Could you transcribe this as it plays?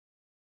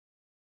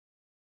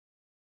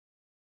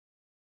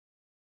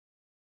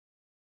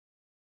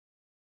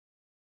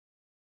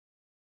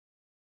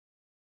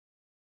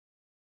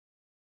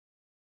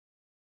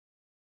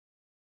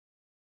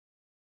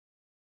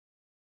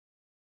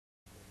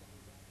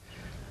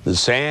The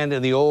sand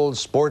in the old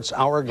sports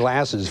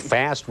hourglass is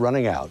fast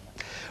running out.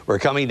 We're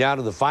coming down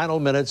to the final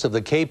minutes of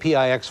the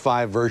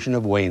KPIX-5 version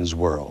of Wayne's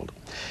World.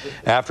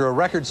 After a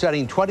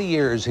record-setting 20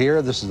 years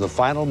here, this is the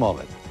final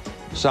moment.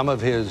 Some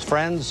of his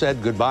friends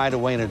said goodbye to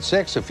Wayne at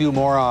 6, a few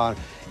more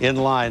in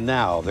line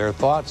now. Their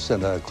thoughts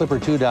and a clip or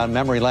two down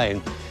memory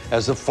lane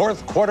as the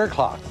fourth quarter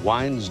clock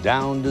winds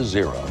down to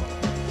 0.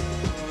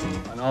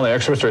 And all the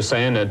experts are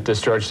saying that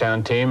this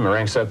Georgetown team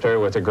ranks up there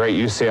with the great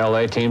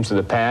UCLA teams of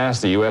the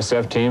past, the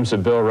USF teams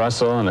of Bill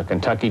Russell, and the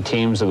Kentucky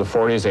teams of the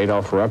 40s,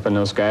 Adolph Rupp and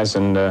those guys,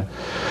 and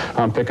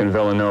I'm picking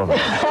Villanova.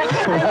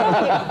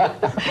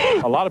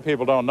 A lot of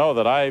people don't know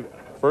that I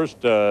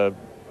first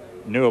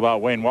knew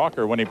about Wayne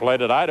Walker when he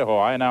played at Idaho.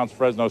 I announced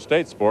Fresno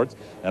State sports,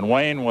 and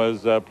Wayne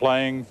was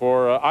playing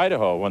for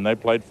Idaho when they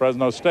played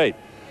Fresno State.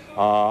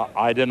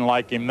 I didn't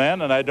like him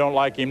then, and I don't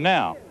like him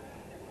now.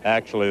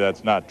 Actually,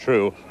 that's not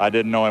true. I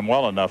didn't know him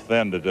well enough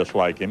then to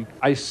dislike him.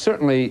 I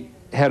certainly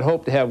had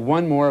hoped to have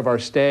one more of our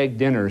stag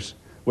dinners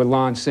with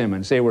Lon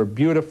Simmons. They were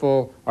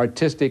beautiful,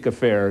 artistic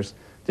affairs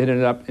that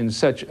ended up in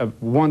such a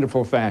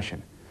wonderful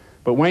fashion.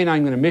 But Wayne,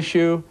 I'm going to miss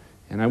you,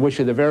 and I wish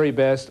you the very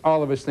best.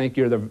 All of us think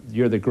you're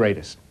the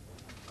greatest.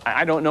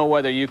 I don't know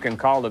whether you can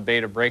call the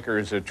Beta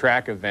Breakers a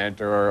track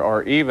event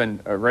or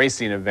even a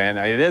racing event.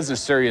 It is a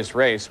serious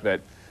race, but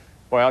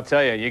boy, I'll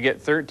tell you, you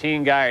get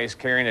 13 guys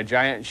carrying a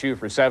giant shoe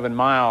for 7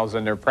 miles,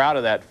 and they're proud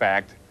of that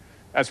fact.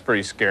 That's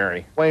pretty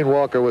scary. Wayne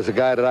Walker was a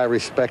guy that I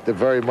respected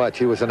very much.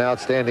 He was an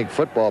outstanding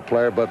football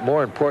player, but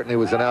more importantly, he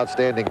was an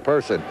outstanding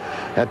person.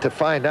 And to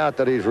find out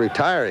that he's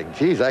retiring,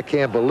 geez, I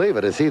can't believe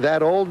it. Is he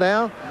that old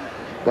now?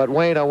 But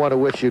Wayne, I want to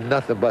wish you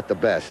nothing but the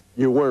best.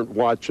 You weren't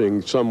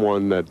watching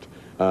someone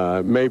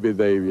that maybe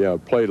they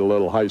played a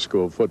little high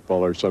school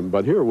football or something,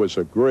 but here was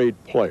a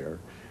great player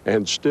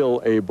and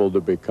still able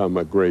to become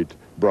a great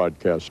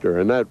broadcaster,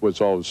 and that was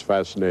always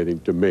fascinating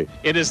to me.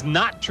 It is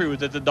not true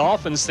that the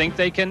Dolphins think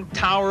they can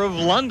Tower of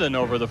London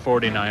over the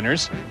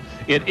 49ers.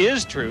 It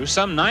is true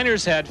some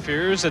Niners had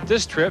fears that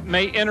this trip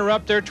may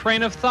interrupt their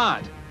train of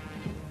thought,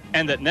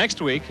 and that next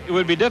week it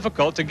would be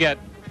difficult to get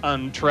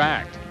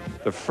untracked.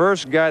 The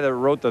first guy that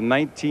wrote the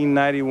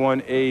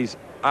 1991 A's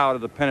out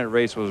of the pennant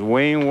race was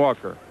Wayne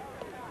Walker.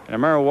 And I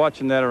remember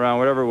watching that around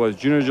whatever it was,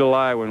 June or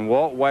July, when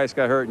Walt Weiss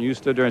got hurt and you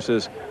stood there and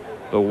says,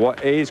 the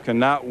A's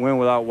cannot win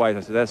without Weiss.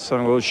 I said, that's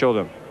something we'll show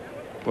them.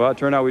 Well, it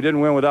turned out we didn't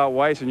win without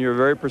Weiss, and you're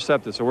very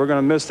perceptive. So we're going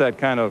to miss that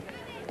kind of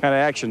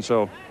action.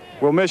 So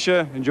we'll miss you.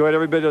 Enjoyed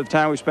every bit of the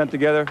time we spent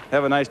together.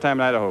 Have a nice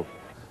time in Idaho.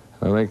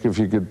 I think if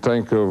you could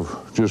think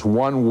of just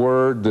one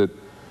word that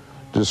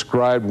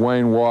described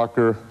Wayne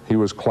Walker, he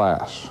was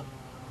class.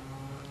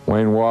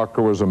 Wayne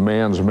Walker was a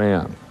man's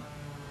man.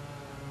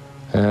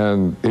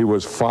 And he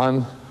was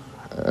fun,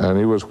 and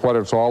he was what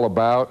it's all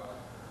about.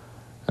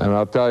 And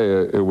I'll tell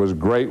you, it was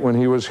great when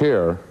he was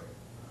here,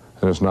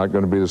 and it's not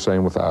going to be the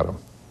same without him.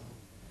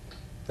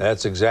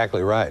 That's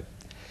exactly right.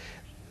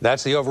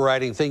 That's the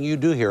overriding thing you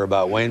do hear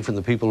about Wayne from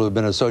the people who have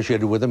been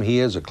associated with him. He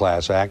is a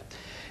class act.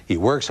 He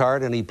works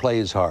hard and he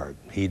plays hard.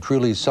 He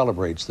truly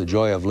celebrates the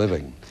joy of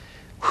living.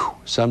 Whew,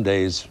 some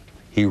days,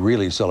 he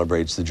really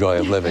celebrates the joy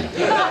of living.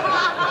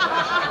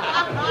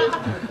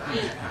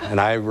 And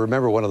I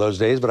remember one of those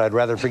days, but I'd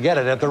rather forget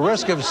it. At the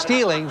risk of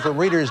stealing from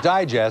Reader's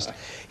Digest,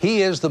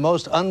 he is the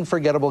most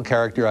unforgettable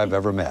character I've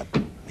ever met.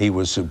 He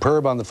was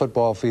superb on the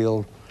football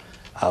field,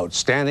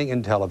 outstanding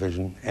in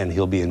television, and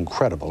he'll be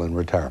incredible in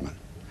retirement.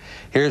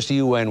 Here's to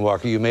you, Wayne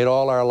Walker. You made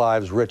all our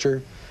lives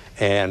richer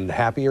and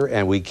happier,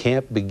 and we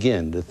can't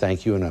begin to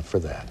thank you enough for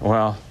that.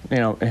 Well, you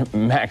know,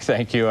 Mac,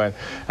 thank you.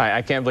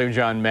 I can't believe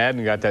John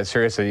Madden got that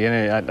seriously. You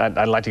know,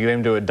 I'd like to get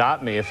him to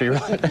adopt me if he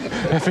really,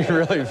 if he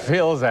really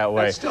feels that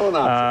way. That's still an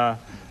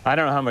option. I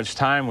don't know how much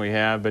time we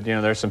have, but, you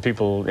know, there's some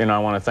people, you know, I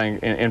want to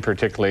thank, in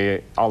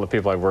particularly, all the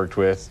people I've worked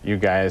with, you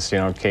guys, you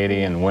know,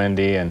 Katie and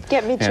Wendy and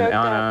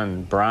Anna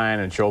and Brian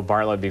and Joe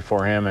Bartlett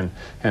before him, and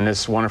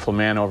this wonderful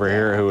man over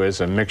here who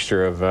is a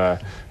mixture of a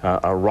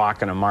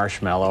rock and a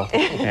marshmallow,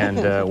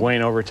 and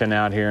Wayne Overton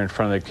out here in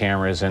front of the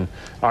cameras, and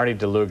Artie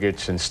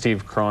DeLugich and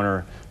Steve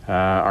Kroner,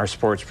 our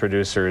sports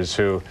producers,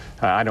 who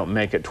I don't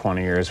make it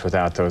 20 years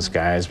without those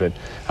guys. But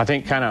I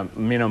think kind of,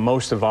 you know,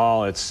 most of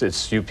all,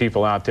 it's you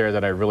people out there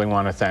that I really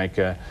want to thank.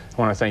 I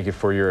want to thank you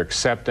for your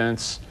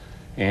acceptance,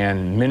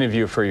 and many of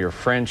you for your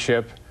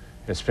friendship.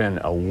 It's been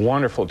a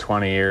wonderful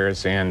 20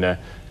 years, and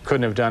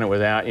couldn't have done it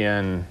without you.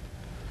 And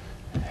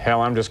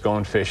hell, I'm just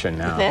going fishing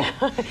now.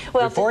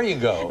 Well, before you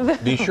go,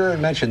 be sure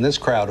and mention this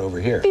crowd over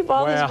here. People,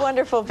 all these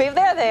wonderful people.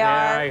 There they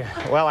are.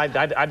 Well, I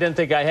didn't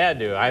think I had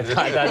to. I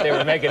thought they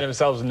were making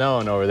themselves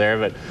known over there.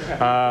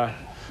 But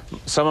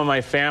some of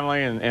my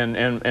family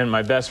and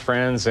my best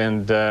friends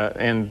and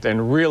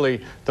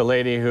really the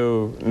lady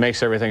who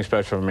makes everything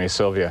special for me,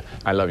 Sylvia.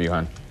 I love you,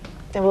 hon.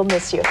 And we'll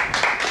miss you.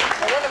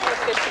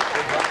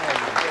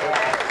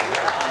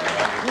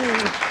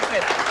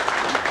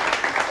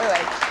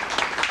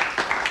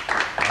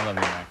 I love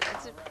you, Mac.